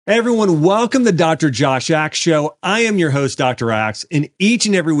Hey everyone, welcome to Dr. Josh Axe Show. I am your host, Dr. Axe, and each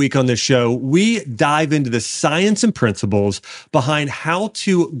and every week on this show, we dive into the science and principles behind how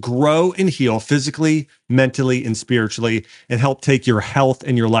to grow and heal physically, mentally, and spiritually, and help take your health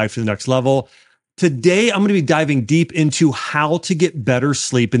and your life to the next level. Today, I'm going to be diving deep into how to get better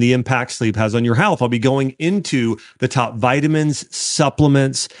sleep and the impact sleep has on your health. I'll be going into the top vitamins,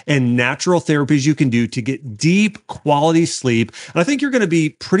 supplements, and natural therapies you can do to get deep quality sleep. And I think you're going to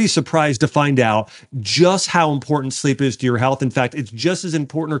be pretty surprised to find out just how important sleep is to your health. In fact, it's just as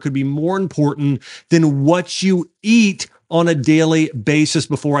important or could be more important than what you eat on a daily basis.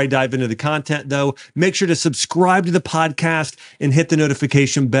 Before I dive into the content, though, make sure to subscribe to the podcast and hit the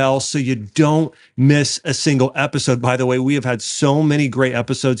notification bell so you don't miss a single episode. By the way, we have had so many great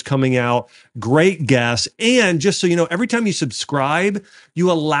episodes coming out, great guests. And just so you know, every time you subscribe,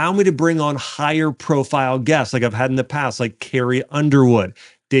 you allow me to bring on higher profile guests like I've had in the past, like Carrie Underwood,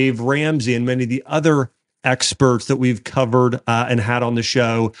 Dave Ramsey, and many of the other experts that we've covered and had on the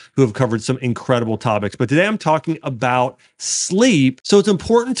show who have covered some incredible topics. But today I'm talking about sleep. So it's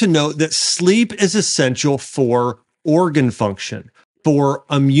important to note that sleep is essential for organ function, for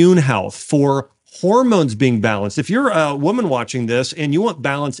immune health, for hormones being balanced. If you're a woman watching this and you want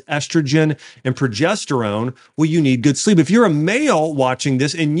balanced estrogen and progesterone, well, you need good sleep. If you're a male watching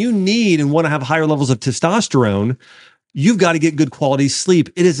this and you need and want to have higher levels of testosterone, you've got to get good quality sleep.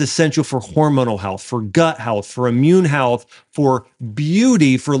 It is essential for hormonal health, for gut health, for immune health, for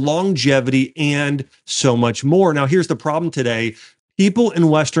beauty, for longevity, and so much more. Now, here's the problem today. People in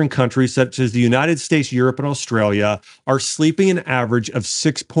Western countries such as the United States, Europe, and Australia are sleeping an average of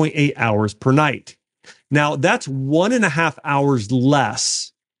 6.8 hours per night. Now, that's 1.5 hours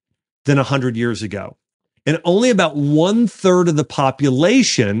less than 100 years ago. And only about 1/3 of the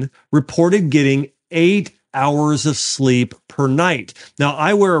population reported getting 8 hours of sleep per night. Now,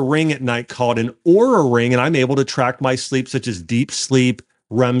 I wear a ring at night called an Oura ring, and I'm able to track my sleep, such as deep sleep,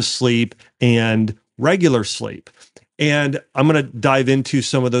 REM sleep, and regular sleep. And I'm going to dive into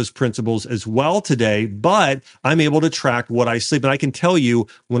some of those principles as well today, but I'm able to track what I sleep. And I can tell you,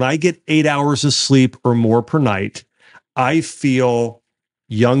 when I get 8 hours of sleep or more per night, I feel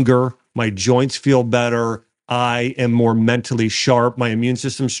younger, my joints feel better, I am more mentally sharp, my immune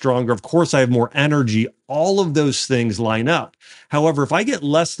system's stronger. Of course, I have more energy. All of those things line up. However, if I get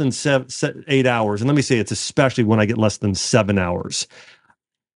less than 8 hours, and let me say it's especially when I get less than 7 hours,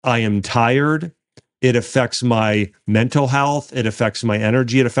 I am tired. It affects my mental health. It affects my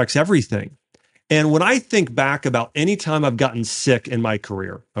energy. It affects everything. And when I think back about any time I've gotten sick in my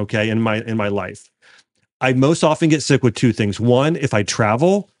career, okay, in my life, I most often get sick with two things. One, if I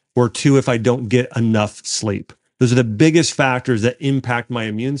travel, or two, if I don't get enough sleep. Those are the biggest factors that impact my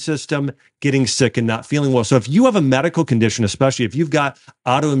immune system, getting sick and not feeling well. So if you have a medical condition, especially if you've got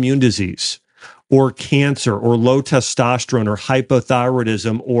autoimmune disease or cancer or low testosterone or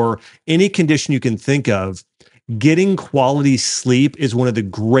hypothyroidism or any condition you can think of, getting quality sleep is one of the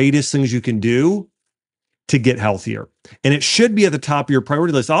greatest things you can do to get healthier. And it should be at the top of your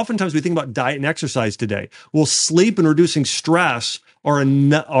priority list. Oftentimes we think about diet and exercise today. Well, sleep and reducing stress are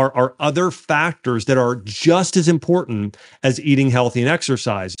other factors that are just as important as eating healthy and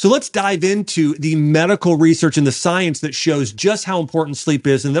exercise. So let's dive into the medical research and the science that shows just how important sleep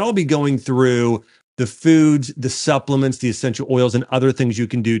is. And then I'll be going through the foods, the supplements, the essential oils, and other things you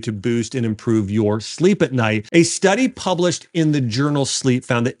can do to boost and improve your sleep at night. A study published in the journal Sleep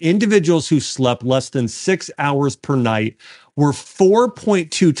found that individuals who slept less than 6 hours per night were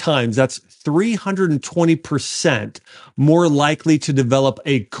 4.2 times, that's 320% more likely to develop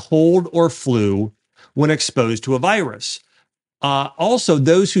a cold or flu when exposed to a virus. Also,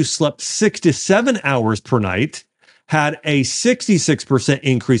 those who slept 6 to 7 hours per night had a 66%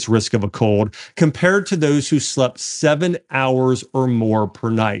 increased risk of a cold compared to those who slept 7 hours or more per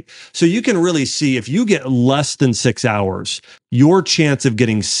night. So you can really see if you get less than 6 hours, your chance of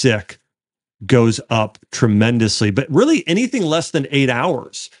getting sick goes up tremendously. But really anything less than 8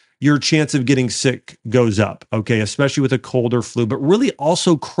 hours, your chance of getting sick goes up, okay, especially with a cold or flu. But really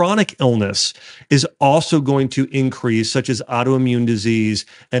also chronic illness is also going to increase, such as autoimmune disease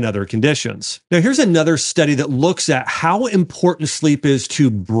and other conditions. Now, here's another study that looks at how important sleep is to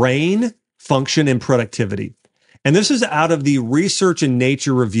brain function and productivity. And this is out of the Research in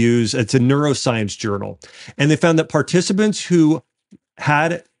Nature Reviews. It's a neuroscience journal. And they found that participants who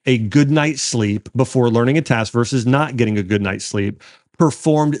had a good night's sleep before learning a task versus not getting a good night's sleep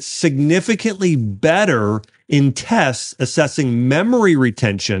performed significantly better in tests assessing memory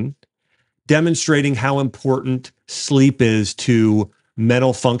retention, demonstrating how important sleep is to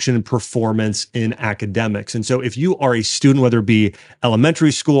mental function and performance in academics. And so if you are a student, whether it be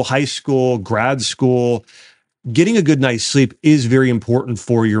elementary school, high school, grad school, getting a good night's sleep is very important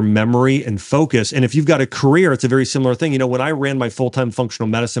for your memory and focus. And if you've got a career, it's a very similar thing. When I ran my full-time functional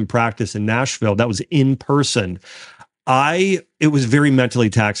medicine practice in Nashville, that was in person. It was very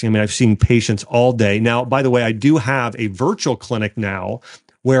mentally taxing. I mean, I've seen patients all day. Now, by the way, I do have a virtual clinic now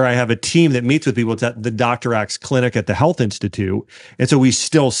where I have a team that meets with people. It's at the Dr. Axe clinic at the Health Institute. And so we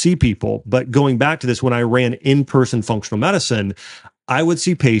still see people. But going back to this, when I ran in-person functional medicine, I would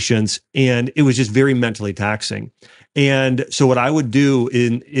see patients and it was just very mentally taxing. And so what I would do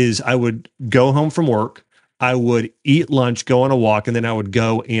is I would go home from work, I would eat lunch, go on a walk, and then I would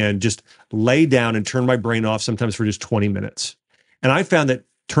go and just lay down and turn my brain off sometimes for just 20 minutes. And I found that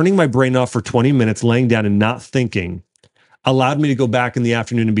turning my brain off for 20 minutes, laying down and not thinking, allowed me to go back in the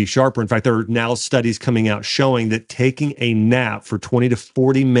afternoon and be sharper. In fact, there are now studies coming out showing that taking a nap for 20 to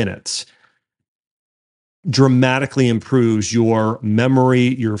 40 minutes dramatically improves your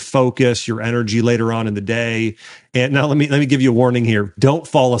memory, your focus, your energy later on in the day. And now let me give you a warning here. Don't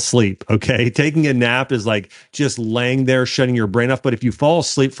fall asleep, okay? Taking a nap is like just laying there, shutting your brain off. But if you fall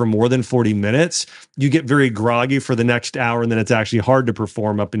asleep for more than 40 minutes, you get very groggy for the next hour, and then it's actually hard to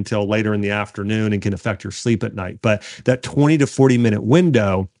perform up until later in the afternoon and can affect your sleep at night. But that 20 to 40 minute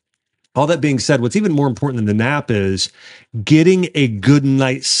window, all that being said, what's even more important than the nap is getting a good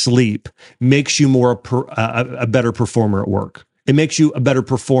night's sleep makes you a better performer at work. It makes you a better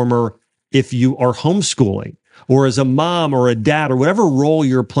performer if you are homeschooling or as a mom or a dad or whatever role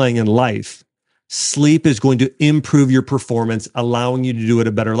you're playing in life. Sleep is going to improve your performance, allowing you to do it at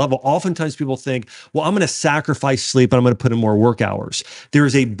a better level. Oftentimes people think, well, I'm going to sacrifice sleep and I'm going to put in more work hours. There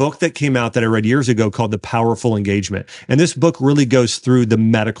is a book that came out that I read years ago called The Powerful Engagement. And this book really goes through the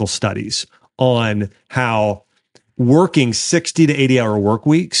medical studies on how working 60 to 80 hour work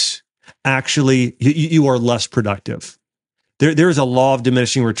weeks, actually, you are less productive. There is a law of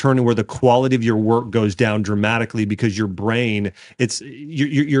diminishing return where the quality of your work goes down dramatically because your brain,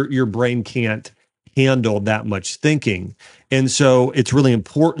 your brain can't handle that much thinking. And so it's really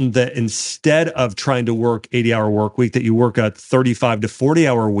important that instead of trying to work 80-hour work week, that you work a 35 to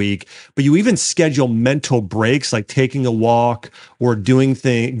 40-hour week, but you even schedule mental breaks like taking a walk or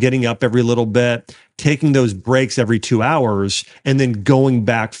getting up every little bit, taking those breaks every 2 hours, and then going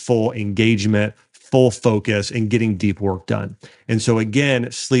back full engagement, full focus, and getting deep work done. And so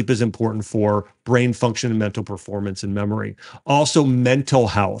again, sleep is important for brain function and mental performance and memory. Also, mental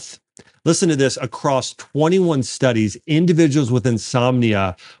health. Listen to this. Across 21 studies, individuals with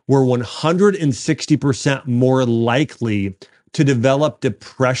insomnia were 160% more likely to develop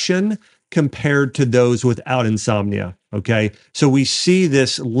depression compared to those without insomnia. Okay. So we see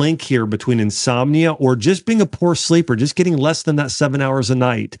this link here between insomnia or just being a poor sleeper, just getting less than that 7 hours a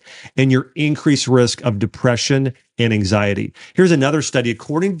night, and your increased risk of depression and anxiety. Here's another study.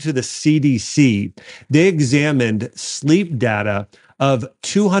 According to the CDC, they examined sleep data of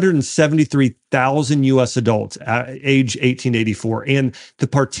 273,000 U.S. adults age 18 to 84. And the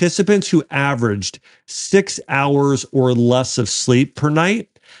participants who averaged 6 hours or less of sleep per night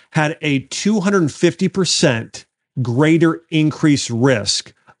had a 250% greater increased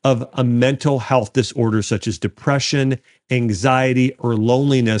risk of a mental health disorder such as depression, anxiety, or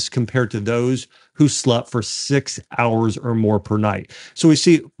loneliness compared to those who slept for 6 hours or more per night. So we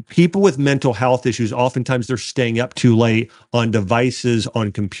see people with mental health issues, oftentimes they're staying up too late on devices,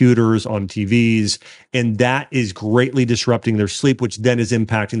 on computers, on TVs, and that is greatly disrupting their sleep, which then is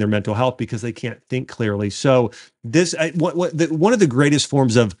impacting their mental health because they can't think clearly. So one of the greatest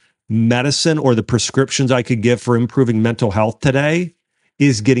forms of medicine or the prescriptions I could give for improving mental health today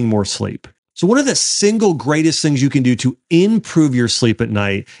is getting more sleep. So one of the single greatest things you can do to improve your sleep at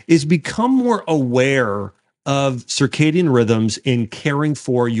night is become more aware of circadian rhythms in caring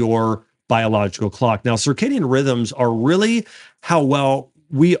for your biological clock. Now, circadian rhythms are really how well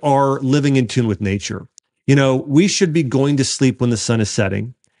we are living in tune with nature. We should be going to sleep when the sun is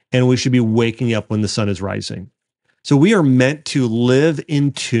setting, and we should be waking up when the sun is rising. So we are meant to live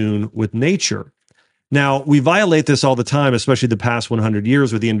in tune with nature. Now, we violate this all the time, especially the past 100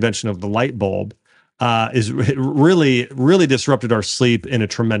 years with the invention of the light bulb, is really, really disrupted our sleep in a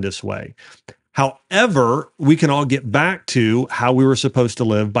tremendous way. However, we can all get back to how we were supposed to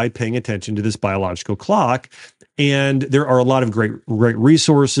live by paying attention to this biological clock. And there are a lot of great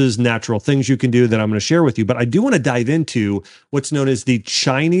resources, natural things you can do that I'm going to share with you. But I do want to dive into what's known as the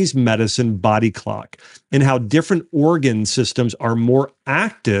Chinese medicine body clock and how different organ systems are more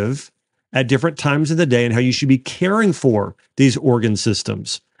active at different times of the day and how you should be caring for these organ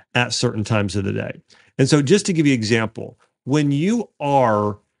systems at certain times of the day. And so just to give you an example, when you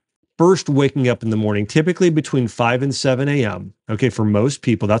are first waking up in the morning, typically between 5 and 7 a.m. Okay, for most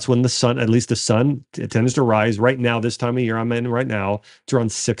people, that's when the sun, at least the sun tends to rise. Right now, this time of year I'm in right now, it's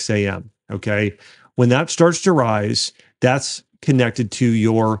around 6 a.m. Okay, when that starts to rise, that's connected to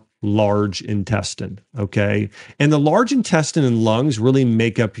your large intestine. Okay, and the large intestine and lungs really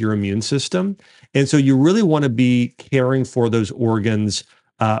make up your immune system. And so you really want to be caring for those organs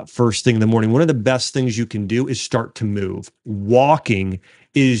first thing in the morning. One of the best things you can do is start to move. Walking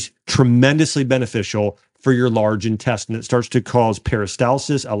is tremendously beneficial for your large intestine. It starts to cause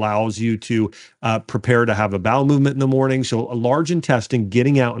peristalsis, allows you to prepare to have a bowel movement in the morning. So a large intestine,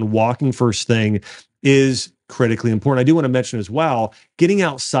 getting out and walking first thing is critically important. I do want to mention as well, getting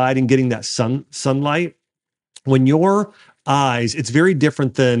outside and getting that sunlight. When your eyes, it's very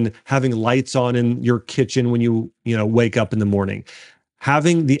different than having lights on in your kitchen when you wake up in the morning.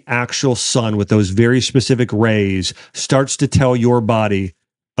 Having the actual sun with those very specific rays starts to tell your body,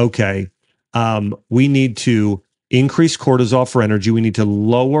 okay, we need to increase cortisol for energy. We need to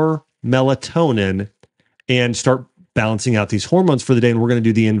lower melatonin and start balancing out these hormones for the day. And we're going to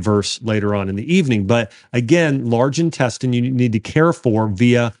do the inverse later on in the evening. But again, large intestine, you need to care for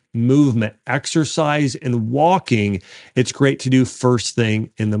via movement, exercise, and walking. It's great to do first thing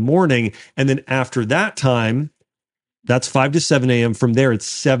in the morning. And then after that time, that's 5 to 7 a.m. From there, it's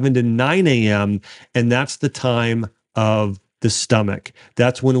 7 to 9 a.m. And that's the time of the stomach.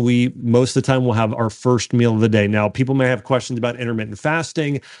 That's when we, most of the time, will have our first meal of the day. Now, people may have questions about intermittent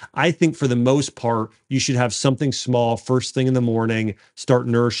fasting. I think for the most part, you should have something small first thing in the morning, start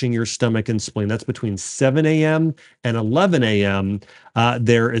nourishing your stomach and spleen. That's between 7 a.m. and 11 a.m.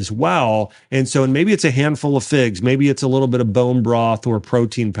 There as well. And so, and maybe it's a handful of figs, maybe it's a little bit of bone broth or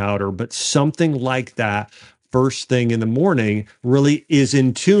protein powder, but something like that first thing in the morning really is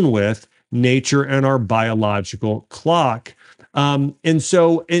in tune with nature and our biological clock. And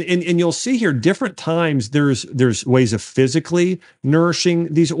so, and you'll see here different times there's ways of physically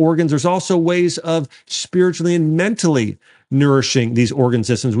nourishing these organs. There's also ways of spiritually and mentally nourishing these organ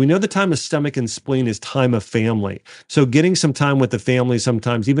systems. We know the time of stomach and spleen is time of family. So getting some time with the family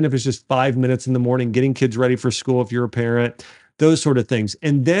sometimes, even if it's just 5 minutes in the morning, getting kids ready for school if you're a parent, those sort of things.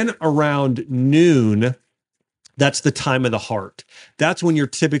 And then around noon, that's the time of the heart. That's when you're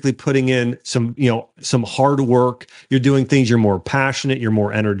typically putting in some hard work. You're doing things you're more passionate, you're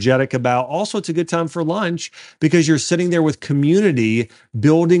more energetic about. Also, it's a good time for lunch because you're sitting there with community,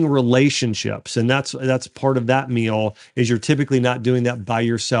 building relationships. And that's part of that meal is you're typically not doing that by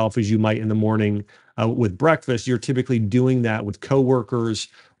yourself as you might in the morning with breakfast. You're typically doing that with coworkers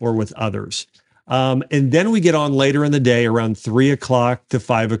or with others. And then we get on later in the day around 3 o'clock to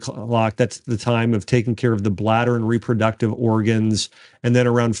 5 o'clock. That's the time of taking care of the bladder and reproductive organs. And then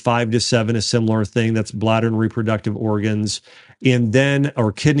around 5 to 7, a similar thing. That's bladder and reproductive organs. And then,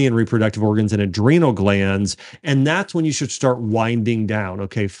 or kidney and reproductive organs and adrenal glands. And that's when you should start winding down.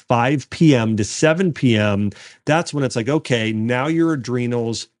 Okay, 5 p.m. to 7 p.m. That's when it's like, okay, now your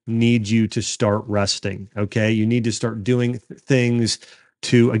adrenals need you to start resting. Okay, you need to start doing things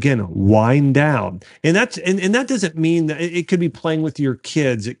to, again, wind down. And that's and that doesn't mean that it could be playing with your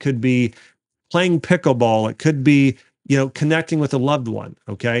kids. It could be playing pickleball. It could be, connecting with a loved one.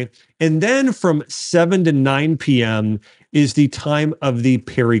 Okay. And then from 7 to 9 p.m. is the time of the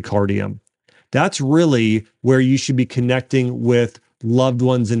pericardium. That's really where you should be connecting with loved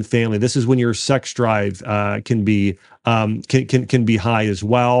ones and family. This is when your sex drive can be high as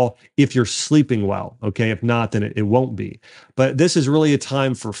well if you're sleeping well. Okay, if not, then it won't be. But this is really a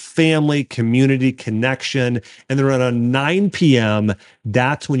time for family, community, connection, and then around 9 p.m.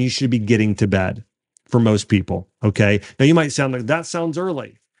 that's when you should be getting to bed for most people. Okay, now you might sound like that sounds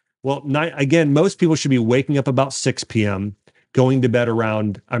early. Well, again, most people should be waking up about 6 p.m. going to bed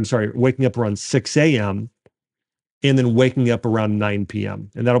waking up around 6 a.m. and then waking up around 9 p.m.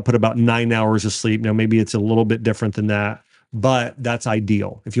 And that'll put about 9 hours of sleep. Now, maybe it's a little bit different than that, but that's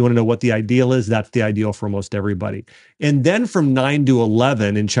ideal. If you want to know what the ideal is, that's the ideal for almost everybody. And then from 9 to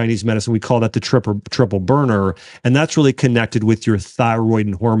 11 in Chinese medicine, we call that the triple burner. And that's really connected with your thyroid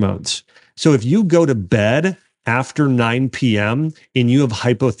and hormones. So if you go to bed after 9 p.m. and you have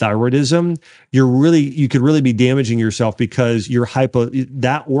hypothyroidism, you could really be damaging yourself because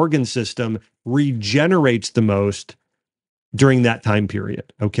that organ system regenerates the most during that time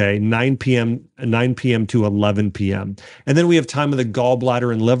period. Okay, 9 p.m. to 11 p.m. And then we have time of the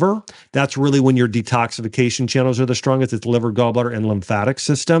gallbladder and liver. That's really when your detoxification channels are the strongest. It's liver, gallbladder, and lymphatic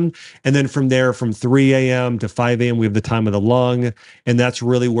system. And then from there, from 3 a.m. to 5 a.m., we have the time of the lung. And that's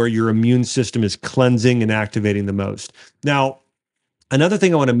really where your immune system is cleansing and activating the most. Now, Another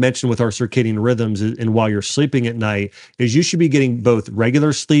thing I want to mention with our circadian rhythms and while you're sleeping at night is you should be getting both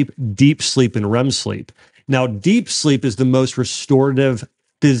regular sleep, deep sleep, and REM sleep. Now, deep sleep is the most restorative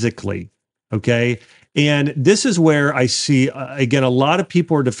physically, okay? And this is where I see, again, a lot of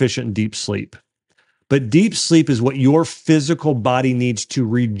people are deficient in deep sleep. But deep sleep is what your physical body needs to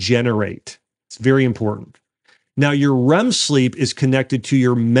regenerate. It's very important. Now, your REM sleep is connected to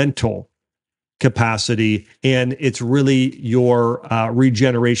your mental capacity, and it's really your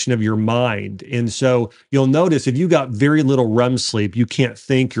regeneration of your mind. And so you'll notice if you got very little REM sleep, you can't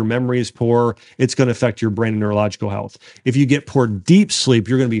think, your memory is poor, it's going to affect your brain and neurological health. If you get poor deep sleep,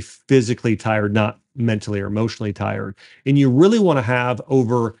 you're going to be physically tired, not mentally or emotionally tired. And you really want to have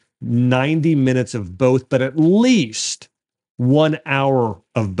over 90 minutes of both, but at least 1 hour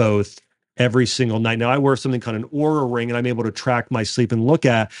of both every single night. Now, I wear something called an Oura ring, and I'm able to track my sleep and look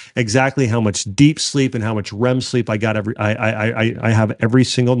at exactly how much deep sleep and how much REM sleep I got I have every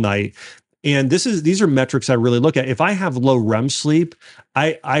single night. And these are metrics I really look at. If I have low REM sleep,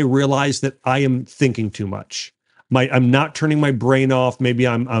 I realize that I am thinking too much. I'm not turning my brain off. Maybe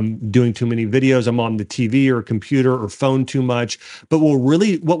I'm doing too many videos. I'm on the TV or computer or phone too much. But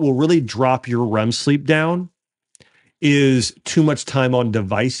what will really drop your REM sleep down is too much time on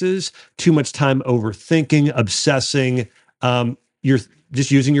devices, too much time overthinking, obsessing. You're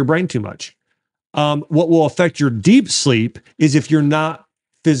just using your brain too much. What will affect your deep sleep is if you're not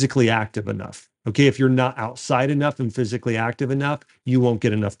physically active enough. Okay, if you're not outside enough and physically active enough, you won't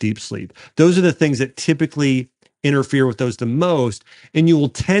get enough deep sleep. Those are the things that typically interfere with those the most. And you will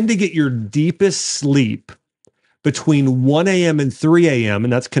tend to get your deepest sleep between 1 a.m. and 3 a.m.,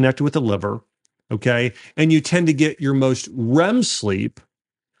 and that's connected with the liver. Okay. And you tend to get your most REM sleep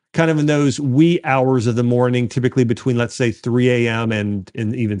kind of in those wee hours of the morning, typically between, let's say, 3 a.m. and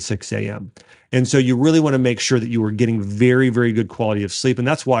even 6 a.m. And so you really want to make sure that you are getting very, very good quality of sleep. And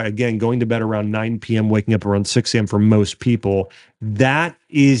that's why, again, going to bed around 9 p.m., waking up around 6 a.m. for most people, that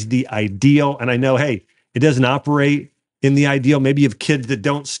is the ideal. And I know, hey, it doesn't operate in the ideal. Maybe you have kids that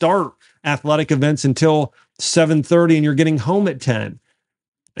don't start athletic events until 7:30 and you're getting home at 10.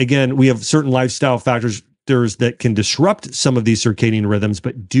 Again, we have certain lifestyle factors that can disrupt some of these circadian rhythms,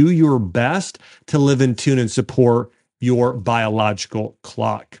 but do your best to live in tune and support your biological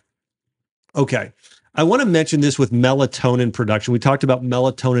clock. Okay. I want to mention this with melatonin production. We talked about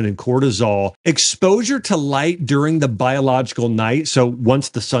melatonin and cortisol. Exposure to light during the biological night, so once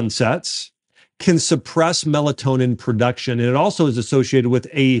the sun sets, can suppress melatonin production. And it also is associated with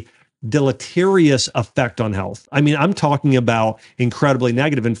a deleterious effect on health. I mean, I'm talking about incredibly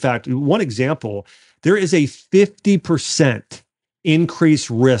negative. In fact, one example, there is a 50% increased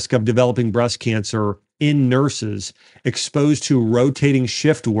risk of developing breast cancer in nurses exposed to rotating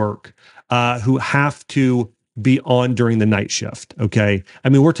shift work who have to be on during the night shift. Okay. I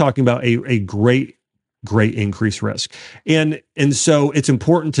mean, we're talking about a great increased risk. And so it's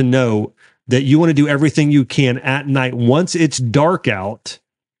important to know that you want to do everything you can at night once it's dark out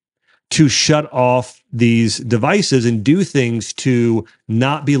to shut off these devices and do things to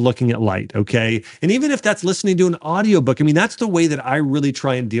not be looking at light, okay? And even if that's listening to an audiobook, I mean, that's the way that I really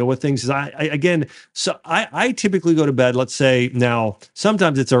try and deal with things. Is I typically go to bed, let's say now,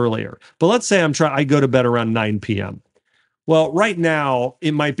 sometimes it's earlier, but let's say I go to bed around 9 p.m. Well, right now,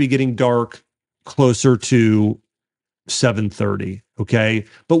 it might be getting dark closer to 7:30, okay?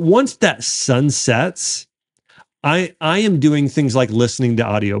 But once that sun sets, I am doing things like listening to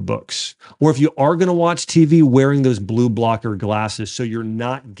audiobooks, or if you are going to watch TV, wearing those blue blocker glasses so you're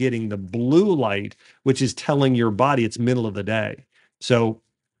not getting the blue light, which is telling your body it's middle of the day. So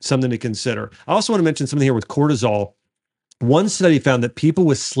something to consider. I also want to mention something here with cortisol. One study found that people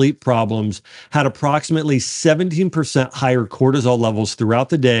with sleep problems had approximately 17% higher cortisol levels throughout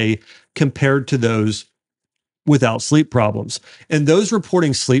the day compared to those without sleep problems. And those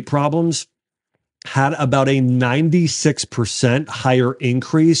reporting sleep problems had about a 96% higher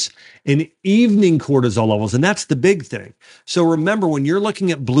increase in evening cortisol levels. And that's the big thing. So remember, when you're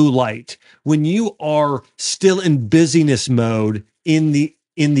looking at blue light, when you are still in busyness mode in the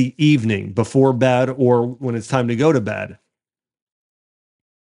evening before bed or when it's time to go to bed,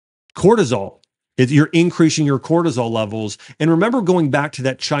 cortisol, you're increasing your cortisol levels. And remember, going back to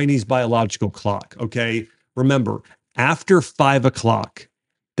that Chinese biological clock, okay? Remember, after 5 o'clock,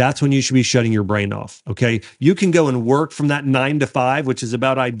 that's when you should be shutting your brain off, okay? You can go and work from that 9 to 5, which is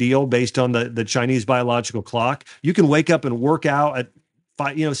about ideal based on the Chinese biological clock. You can wake up and work out at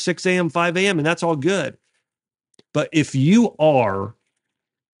 6 a.m., 5 a.m., and that's all good. But if you are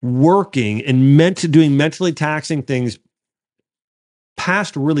working and doing mentally taxing things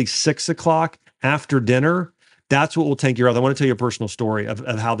past really 6 o'clock after dinner, That's what will take your health. I want to tell you a personal story of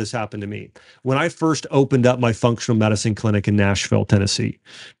how this happened to me. When I first opened up my functional medicine clinic in Nashville, Tennessee,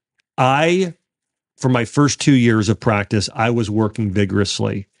 for my first 2 years of practice, I was working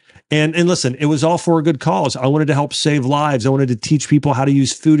vigorously. And listen, it was all for a good cause. I wanted to help save lives. I wanted to teach people how to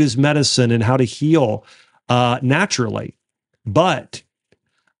use food as medicine and how to heal naturally. But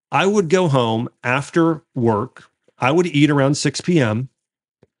I would go home after work. I would eat around 6 p.m.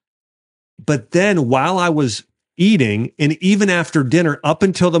 But then while I was eating, and even after dinner, up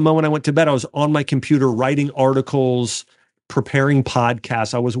until the moment I went to bed, I was on my computer writing articles, preparing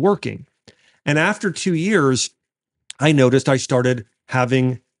podcasts. I was working. And after 2 years, I noticed I started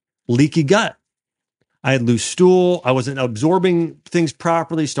having leaky gut. I had loose stool. I wasn't absorbing things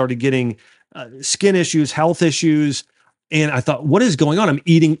properly, started getting skin issues, health issues. And I thought, what is going on?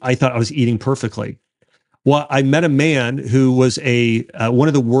 I thought I was eating perfectly. Well, I met a man who was one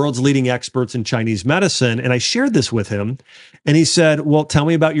of the world's leading experts in Chinese medicine, and I shared this with him. And he said, well, tell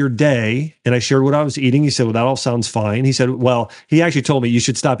me about your day. And I shared what I was eating. He said, well, that all sounds fine. He said, well, he actually told me you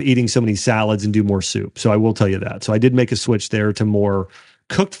should stop eating so many salads and do more soup. So I will tell you that. So I did make a switch there to more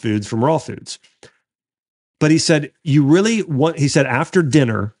cooked foods from raw foods. But he said, he said, after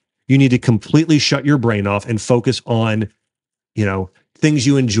dinner, you need to completely shut your brain off and focus on, things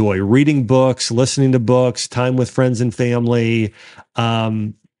you enjoy, reading books, listening to books, time with friends and family.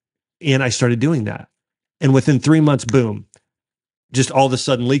 And I started doing that. And within 3 months, boom, just all of a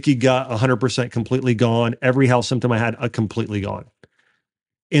sudden, leaky gut, 100% completely gone. Every health symptom I had, completely gone.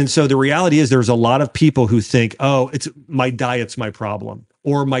 And so the reality is there's a lot of people who think, oh, it's my diet's my problem,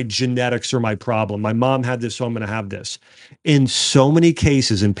 or my genetics are my problem. My mom had this, so I'm going to have this. In so many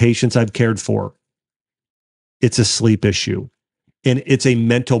cases, in patients I've cared for, it's a sleep issue. And it's a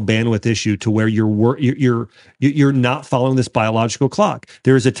mental bandwidth issue to where you're not following this biological clock.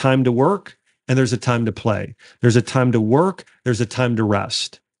 There is a time to work and there's a time to play. There's a time to work. There's a time to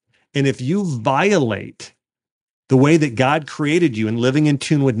rest. And if you violate the way that God created you and living in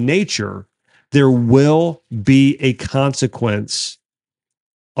tune with nature, there will be a consequence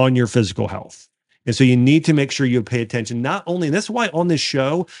on your physical health. And so you need to make sure you pay attention. Not only, and that's why on this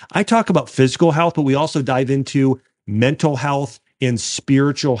show, I talk about physical health, but we also dive into mental health and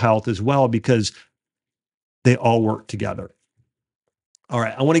spiritual health as well, because they all work together. All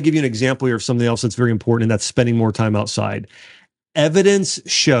right, I want to give you an example here of something else that's very important, and that's spending more time outside. Evidence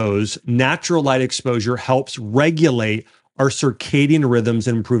shows natural light exposure helps regulate our circadian rhythms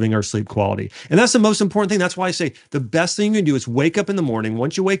and improving our sleep quality. And that's the most important thing. That's why I say the best thing you can do is wake up in the morning.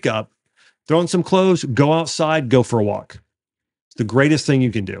 Once you wake up, throw on some clothes, go outside, go for a walk. It's the greatest thing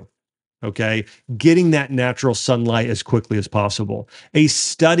you can do. Okay, getting that natural sunlight as quickly as possible. A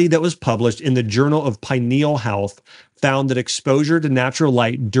study that was published in the Journal of Pineal Health found that exposure to natural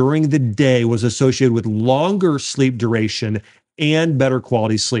light during the day was associated with longer sleep duration and better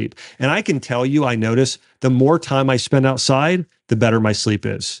quality sleep. And I can tell you, I notice the more time I spend outside, the better my sleep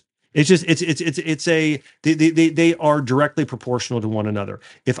is. It's just, they are directly proportional to one another.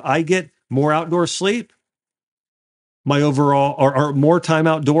 If I get more outdoor sleep, my overall, or more time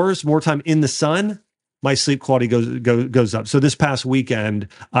outdoors, more time in the sun, my sleep quality goes up. So this past weekend,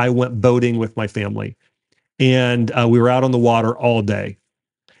 I went boating with my family, and we were out on the water all day.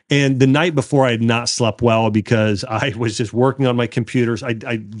 And the night before, I had not slept well because I was just working on my computers.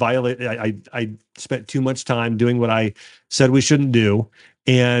 I spent too much time doing what I said we shouldn't do,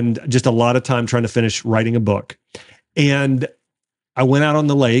 and just a lot of time trying to finish writing a book. And I went out on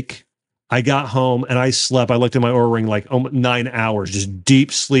the lake. I got home and I slept. I looked at my Oura ring, like 9 hours, just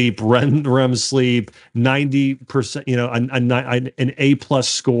deep sleep, REM sleep, 90%, an A+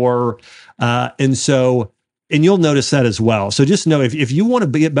 score. And you'll notice that as well. So just know if you want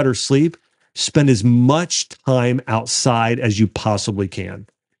to get better sleep, spend as much time outside as you possibly can.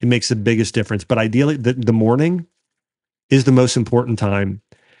 It makes the biggest difference. But ideally, the morning is the most important time.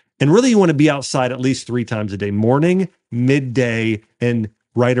 And really, you want to be outside at least 3 times a day: morning, midday, and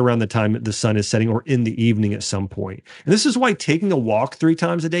right around the time that the sun is setting, or in the evening at some point. And this is why taking a walk 3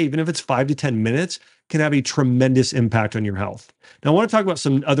 times a day, even if it's 5 to 10 minutes, can have a tremendous impact on your health. Now, I want to talk about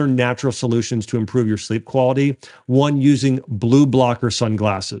some other natural solutions to improve your sleep quality. One, using blue blocker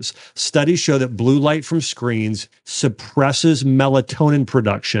sunglasses. Studies show that blue light from screens suppresses melatonin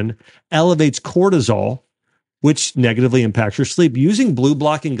production, elevates cortisol, which negatively impacts your sleep. Using blue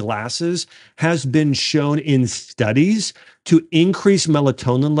blocking glasses has been shown in studies to increase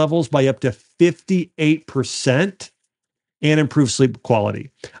melatonin levels by up to 58% and improve sleep quality.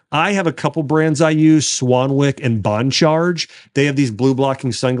 I have a couple brands I use, Swanwick and Bond Charge. They have these blue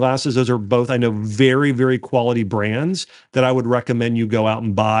blocking sunglasses. Those are both, I know, very, very quality brands that I would recommend you go out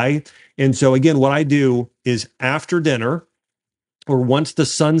and buy. And so again, what I do is after dinner or once the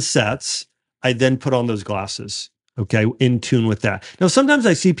sun sets, I then put on those glasses. Okay, in tune with that. Now, sometimes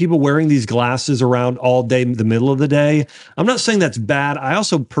I see people wearing these glasses around all day, in the middle of the day. I'm not saying that's bad. I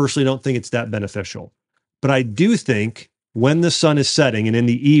also personally don't think it's that beneficial. But I do think when the sun is setting and in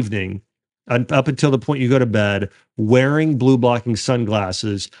the evening, up until the point you go to bed, wearing blue blocking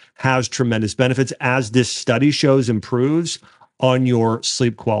sunglasses has tremendous benefits, as this study shows improves on your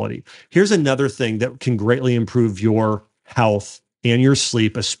sleep quality. Here's another thing that can greatly improve your health and your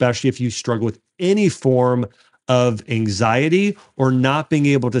sleep, especially if you struggle with any form of anxiety or not being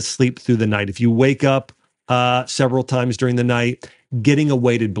able to sleep through the night. If you wake up several times during the night, getting a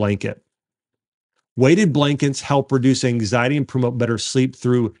weighted blanket. Weighted blankets help reduce anxiety and promote better sleep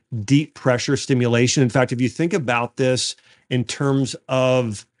through deep pressure stimulation. In fact, if you think about this in terms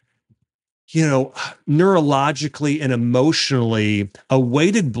of, neurologically and emotionally, a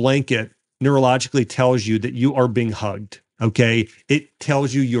weighted blanket neurologically tells you that you are being hugged. Okay. It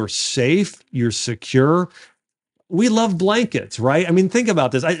tells you you're safe, you're secure. We love blankets, right? I mean, think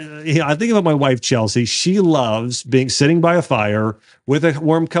about this. I think about my wife, Chelsea. She loves sitting by a fire with a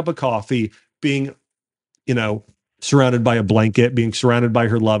warm cup of coffee, being, surrounded by a blanket, being surrounded by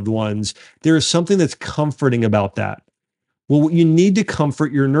her loved ones. There is something that's comforting about that. Well, you need to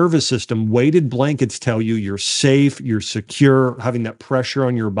comfort your nervous system. Weighted blankets tell you you're safe, you're secure, having that pressure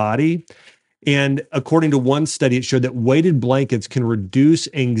on your body. And according to one study, it showed that weighted blankets can reduce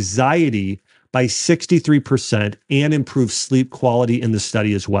anxiety by 63% and improve sleep quality in the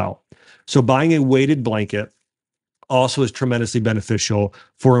study as well. So buying a weighted blanket also is tremendously beneficial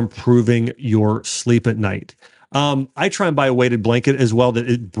for improving your sleep at night. I try and buy a weighted blanket as well that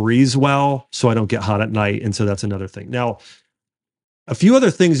it breathes well so I don't get hot at night. And so that's another thing. Now, a few other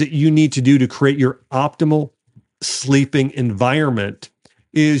things that you need to do to create your optimal sleeping environment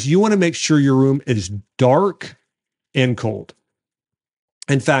is you want to make sure your room is dark and cold.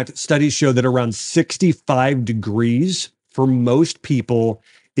 In fact, studies show that around 65 degrees for most people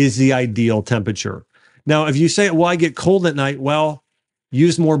is the ideal temperature. Now, if you say, well, I get cold at night, well,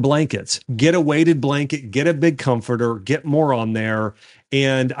 use more blankets. Get a weighted blanket, get a big comforter, get more on there.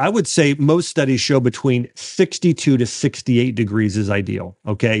 And I would say most studies show between 62 to 68 degrees is ideal.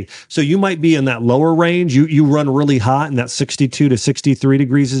 Okay. So you might be in that lower range. You run really hot and that 62 to 63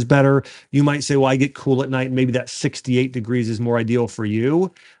 degrees is better. You might say, well, I get cool at night. And maybe that 68 degrees is more ideal for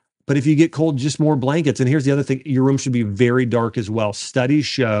you. But if you get cold, just more blankets. And here's the other thing, your room should be very dark as well. Studies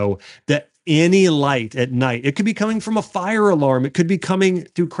show that any light at night, it could be coming from a fire alarm, it could be coming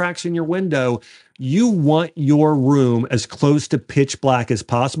through cracks in your window. You want your room as close to pitch black as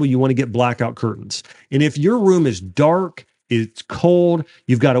possible. You want to get blackout curtains. And if your room is dark, it's cold,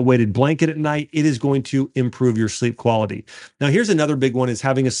 you've got a weighted blanket at night, it is going to improve your sleep quality. Now, here's another big one is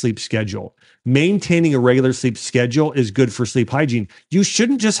having a sleep schedule. Maintaining a regular sleep schedule is good for sleep hygiene. You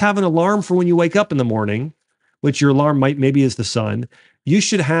shouldn't just have an alarm for when you wake up in the morning, which your alarm maybe is the sun. You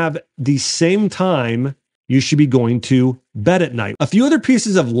should have the same time you should be going to bed at night. A few other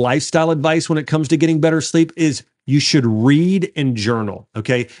pieces of lifestyle advice when it comes to getting better sleep is you should read and journal,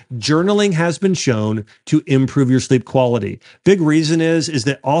 okay? Journaling has been shown to improve your sleep quality. Big reason is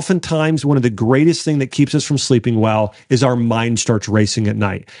that oftentimes one of the greatest thing that keeps us from sleeping well is our mind starts racing at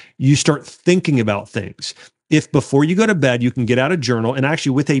night. You start thinking about things. If before you go to bed, you can get out a journal and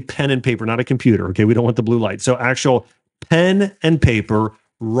actually with a pen and paper, not a computer, okay? We don't want the blue light. So actual pen and paper,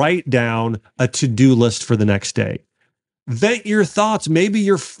 write down a to-do list for the next day. Vent your thoughts. Maybe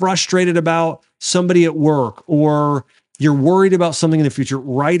you're frustrated about somebody at work or you're worried about something in the future.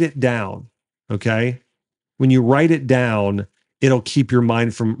 Write it down, okay? When you write it down, it'll keep your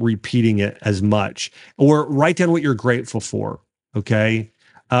mind from repeating it as much. Or write down what you're grateful for, okay?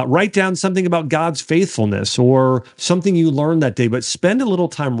 Write down something about God's faithfulness or something you learned that day, but spend a little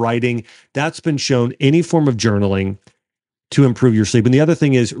time writing. That's been shown, any form of journaling, to improve your sleep. And the other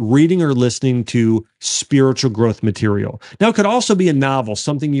thing is reading or listening to spiritual growth material. Now, it could also be a novel,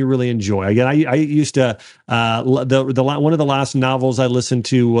 something you really enjoy. Again, I used to, one of the last novels I listened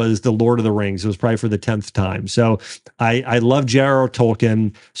to was The Lord of the Rings. It was probably for the 10th time. So I love J.R.R.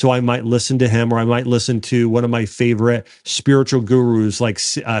 Tolkien, so I might listen to him, or I might listen to one of my favorite spiritual gurus like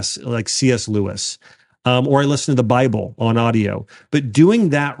C.S. Lewis. Or I listen to the Bible on audio. But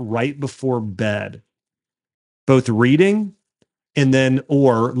doing that right before bed, both reading and then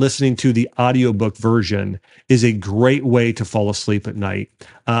or listening to the audiobook version, is a great way to fall asleep at night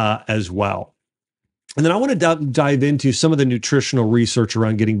as well. And then I want to dive into some of the nutritional research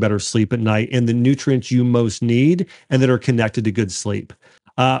around getting better sleep at night and the nutrients you most need and that are connected to good sleep.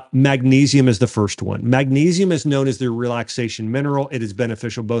 Magnesium is the first one. Magnesium is known as the relaxation mineral. It is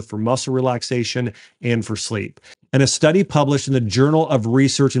beneficial both for muscle relaxation and for sleep. And a study published in the Journal of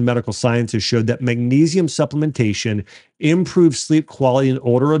Research in Medical Sciences showed that magnesium supplementation improves sleep quality in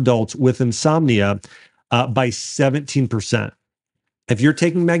older adults with insomnia by 17%. If you're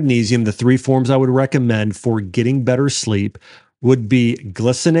taking magnesium, the three forms I would recommend for getting better sleep would be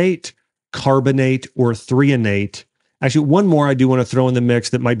glycinate, carbonate, or threonate. Actually, one more I do want to throw in the mix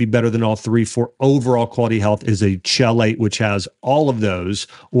that might be better than all three for overall quality health is a chelate, which has all of those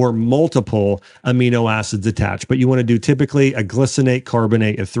or multiple amino acids attached. But you want to do typically a glycinate,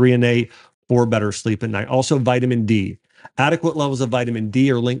 carbonate, a threonate for better sleep at night. Also, vitamin D. Adequate levels of vitamin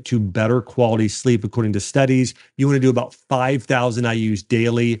D are linked to better quality sleep, according to studies. You want to do about 5,000 IUs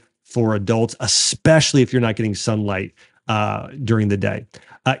daily for adults, especially if you're not getting sunlight during the day.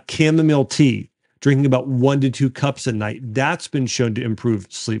 Chamomile tea, drinking about 1 to 2 cups a night, that's been shown to improve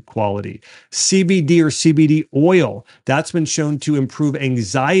sleep quality. CBD or CBD oil, that's been shown to improve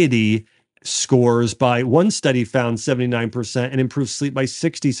anxiety scores by one study found 79% and improved sleep by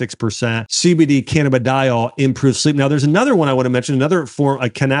 66%. CBD cannabidiol improves sleep. Now, there's another one I want to mention, another form, a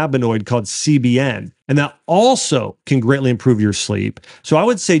cannabinoid called CBN, and that also can greatly improve your sleep. So I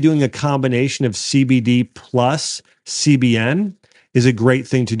would say doing a combination of CBD plus CBN is a great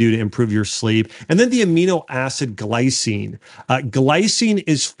thing to do to improve your sleep. And then the amino acid glycine. Glycine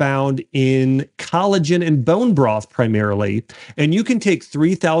is found in collagen and bone broth primarily. And you can take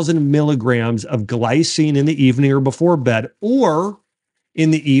 3,000 milligrams of glycine in the evening or before bed, or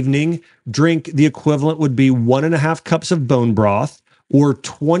in the evening, drink the equivalent would be 1.5 cups of bone broth or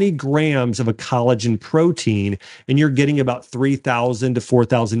 20 grams of a collagen protein. And you're getting about 3,000 to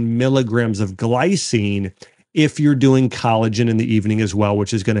 4,000 milligrams of glycine if you're doing collagen in the evening as well,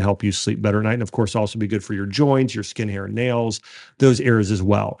 which is going to help you sleep better at night. And of course, also be good for your joints, your skin, hair, and nails, those areas as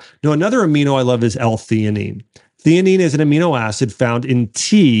well. Now, another amino I love is L-theanine. Theanine is an amino acid found in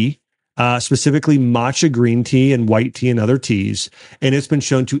tea, specifically matcha green tea and white tea and other teas. And it's been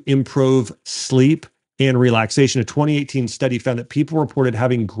shown to improve sleep and relaxation. A 2018 study found that people reported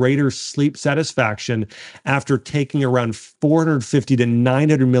having greater sleep satisfaction after taking around 450 to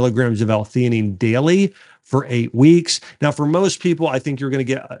 900 milligrams of L-theanine daily for 8 weeks. Now, for most people, I think you're going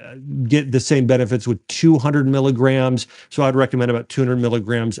to get the same benefits with 200 milligrams. So I'd recommend about 200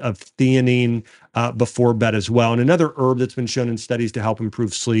 milligrams of theanine before bed as well. And another herb that's been shown in studies to help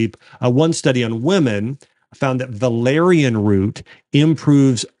improve sleep, one study on women found that valerian root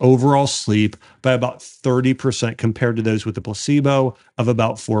improves overall sleep by about 30% compared to those with the placebo of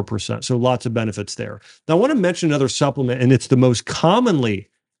about 4%. So lots of benefits there. Now, I want to mention another supplement, and it's the most commonly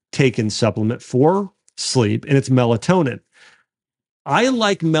taken supplement for sleep, and it's melatonin. I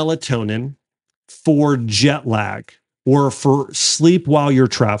like melatonin for jet lag or for sleep while you're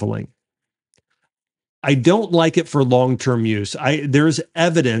traveling. I don't like it for long-term use. There's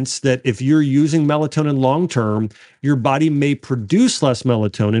evidence that if you're using melatonin long-term, your body may produce less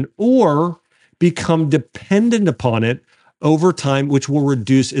melatonin or become dependent upon it over time, which will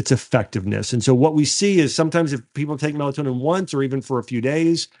reduce its effectiveness. And so what we see is sometimes if people take melatonin once or even for a few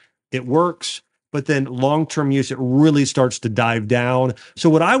days, it works. But then long-term use, it really starts to dive down. So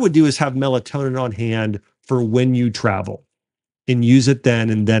what I would do is have melatonin on hand for when you travel and use it then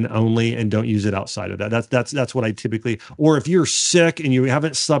and then only, and don't use it outside of that. That's what I typically, or if you're sick and you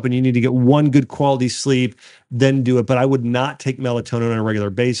haven't slept and you need to get one good quality sleep, then do it. But I would not take melatonin on a regular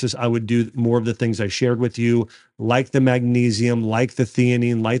basis. I would do more of the things I shared with you, like the magnesium, like the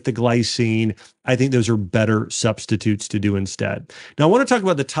theanine, like the glycine. I think those are better substitutes to do instead. Now, I want to talk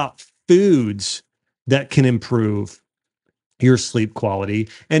about the top foods that can improve your sleep quality.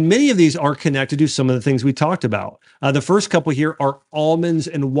 And many of these are connected to some of the things we talked about. The first couple here are almonds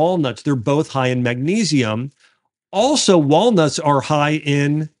and walnuts. They're both high in magnesium. Also, walnuts are high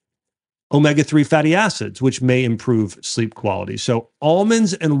in omega-3 fatty acids, which may improve sleep quality. So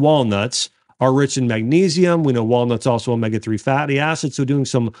almonds and walnuts are rich in magnesium. We know walnuts also omega-3 fatty acids. So doing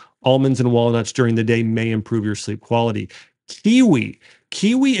some almonds and walnuts during the day may improve your sleep quality. Kiwi.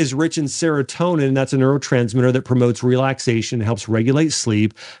 Kiwi is rich in serotonin, and that's a neurotransmitter that promotes relaxation and helps regulate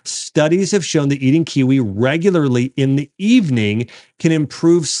sleep. Studies have shown that eating kiwi regularly in the evening can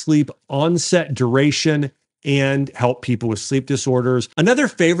improve sleep onset duration and help people with sleep disorders. Another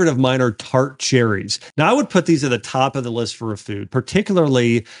favorite of mine are tart cherries. Now, I would put these at the top of the list for a food,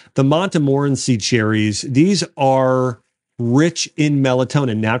 particularly the Montmorency cherries. These are rich in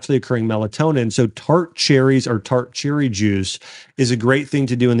melatonin, naturally occurring melatonin. So tart cherries or tart cherry juice is a great thing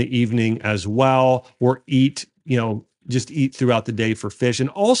to do in the evening as well, or eat, just eat throughout the day for fish. And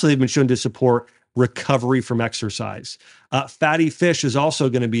also they've been shown to support recovery from exercise. Fatty fish is also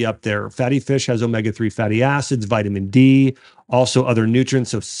going to be up there. Fatty fish has omega-3 fatty acids, vitamin D, also other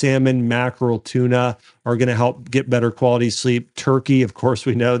nutrients. So salmon, mackerel, tuna are going to help get better quality sleep. Turkey, of course,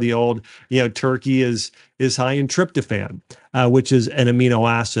 we know the old, turkey is high in tryptophan, which is an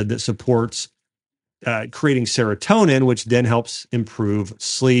amino acid that supports creating serotonin, which then helps improve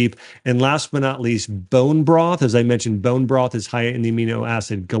sleep. And last but not least, bone broth. As I mentioned, bone broth is high in the amino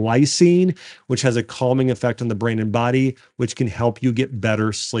acid glycine, which has a calming effect on the brain and body, which can help you get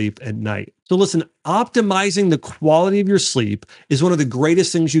better sleep at night. So listen, optimizing the quality of your sleep is one of the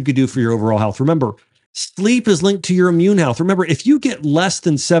greatest things you could do for your overall health. Remember, sleep is linked to your immune health. Remember, if you get less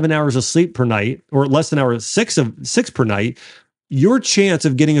than 7 hours of sleep per night, or less than six per night, your chance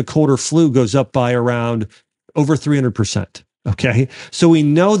of getting a cold or flu goes up by around over 300%. Okay. So we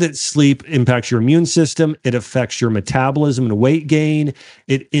know that sleep impacts your immune system. It affects your metabolism and weight gain.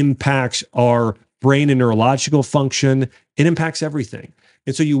 It impacts our brain and neurological function. It impacts everything.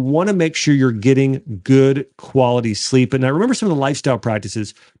 And so you want to make sure you're getting good quality sleep. And now remember some of the lifestyle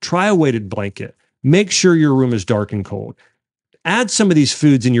practices. Try a weighted blanket. Make sure your room is dark and cold. Add some of these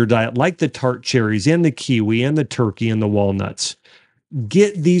foods in your diet, like the tart cherries and the kiwi and the turkey and the walnuts.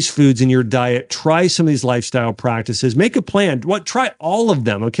 Get these foods in your diet. Try some of these lifestyle practices. Make a plan. Try all of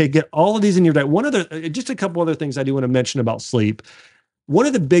them. Okay. Get all of these in your diet. Just a couple other things I do want to mention about sleep. One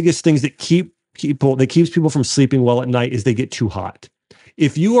of the biggest things that keeps people from sleeping well at night is they get too hot.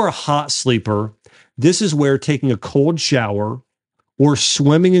 If you are a hot sleeper, this is where taking a cold shower or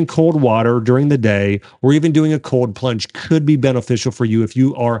swimming in cold water during the day, or even doing a cold plunge could be beneficial for you if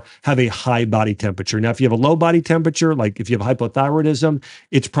you have a high body temperature. Now, if you have a low body temperature, like if you have hypothyroidism,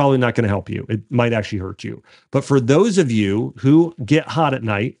 it's probably not going to help you. It might actually hurt you. But for those of you who get hot at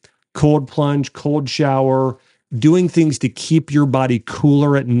night, cold plunge, cold shower, doing things to keep your body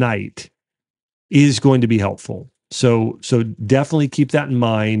cooler at night is going to be helpful. So definitely keep that in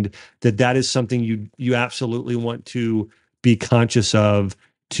mind, that is something you absolutely want to be conscious of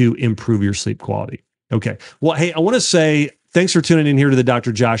to improve your sleep quality. Okay. Well, hey, I want to say thanks for tuning in here to the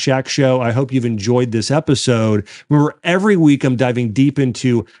Dr. Josh Axe Show. I hope you've enjoyed this episode. Remember, every week I'm diving deep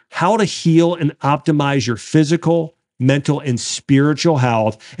into how to heal and optimize your physical, mental, and spiritual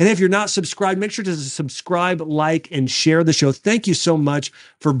health. And if you're not subscribed, make sure to subscribe, like, and share the show. Thank you so much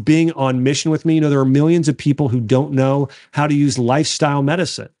for being on mission with me. There are millions of people who don't know how to use lifestyle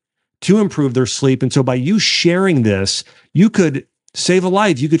medicine to improve their sleep. And so by you sharing this, you could save a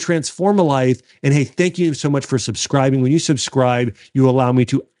life. You could transform a life. And hey, thank you so much for subscribing. When you subscribe, you allow me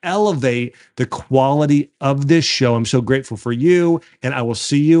to elevate the quality of this show. I'm so grateful for you, and I will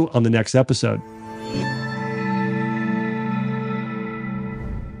see you on the next episode.